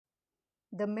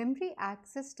the memory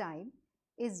access time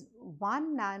is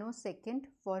 1 nanosecond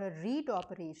for a read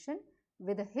operation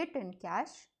with a hit in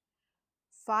cache,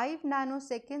 5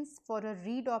 nanoseconds for a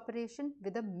read operation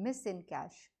with a miss in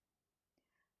cache,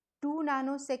 2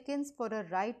 nanoseconds for a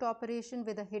write operation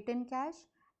with a hit in cache,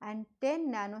 and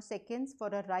 10 nanoseconds for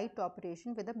a write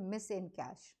operation with a miss in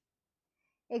cache.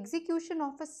 Execution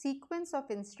of a sequence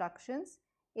of instructions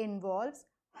involves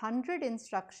 100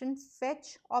 instruction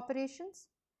fetch operations,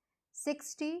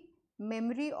 60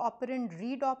 memory operand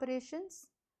read operations,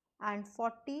 and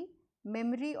 40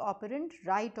 memory operand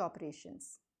write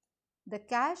operations. The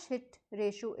cache hit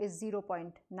ratio is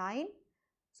 0.9.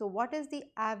 So what is the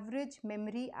average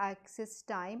memory access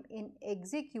time in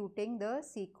executing the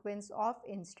sequence of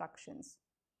instructions?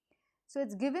 So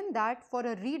it's given that for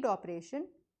a read operation,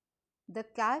 the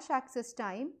cache access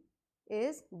time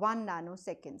is 1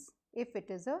 nanoseconds if it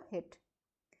is a hit.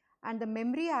 And the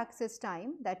memory access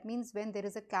time, that means when there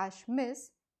is a cache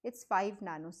miss, it's 5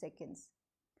 nanoseconds.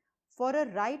 For a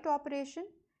write operation,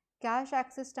 cache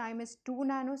access time is 2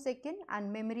 nanosecond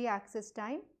and memory access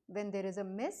time when there is a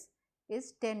miss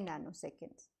is 10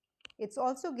 nanoseconds. It's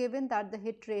also given that the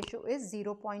hit ratio is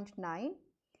 0.9,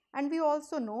 and we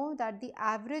also know that the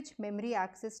average memory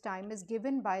access time is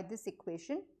given by this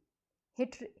equation,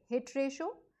 hit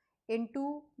ratio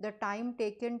into the time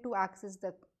taken to access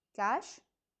the cache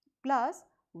plus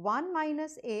 1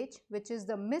 minus h, which is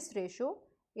the miss ratio,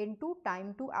 into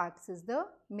time to access the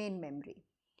main memory.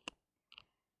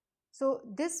 So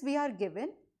this we are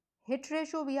given, hit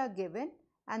ratio we are given,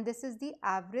 and this is the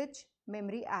average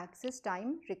memory access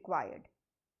time required.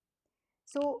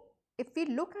 So if we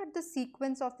look at the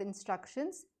sequence of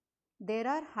instructions, there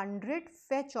are 100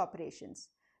 fetch operations.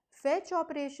 Fetch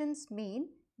operations mean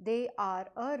they are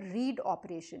a read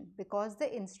operation because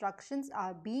the instructions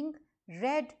are being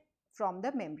read from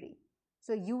the memory.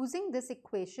 So using this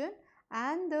equation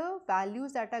and the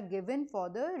values that are given for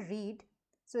the read,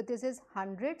 so this is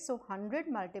 100, so 100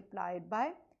 multiplied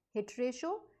by hit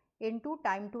ratio into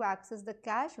time to access the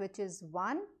cache, which is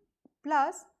 1,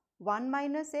 plus 1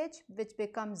 minus h, which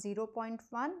becomes 0.1,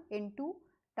 into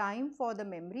time for the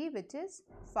memory, which is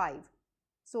 5.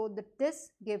 So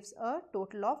this gives a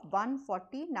total of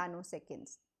 140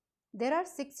 nanoseconds. There are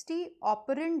 60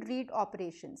 operand read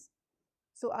operations.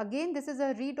 So again, this is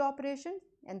a read operation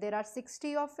and there are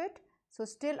 60 of it. So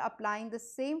still applying the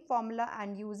same formula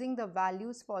and using the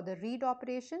values for the read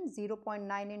operation,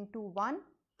 0.9 into 1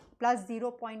 plus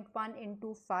 0.1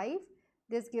 into 5.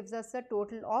 This gives us a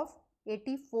total of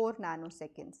 84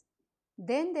 nanoseconds.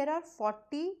 Then there are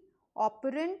 40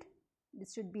 operand,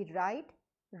 this should be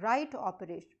write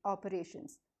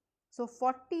operations. So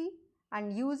 40,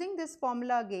 and using this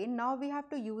formula again, now we have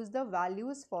to use the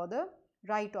values for the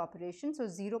write operation. So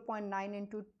 0.9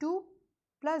 into 2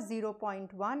 plus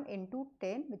 0.1 into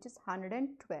 10, which is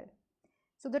 112.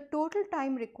 So the total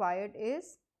time required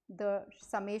is the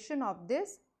summation of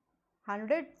this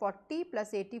 140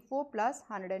 plus 84 plus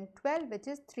 112, which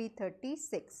is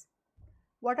 336.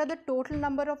 What are the total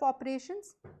number of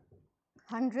operations?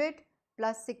 100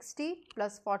 plus 60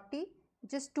 plus 40,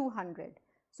 which is 200.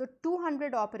 So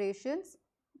 200 operations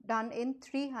done in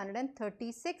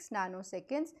 336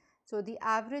 nanoseconds. So the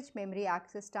average memory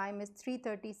access time is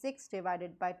 336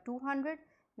 divided by 200,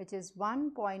 which is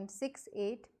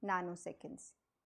 1.68 nanoseconds.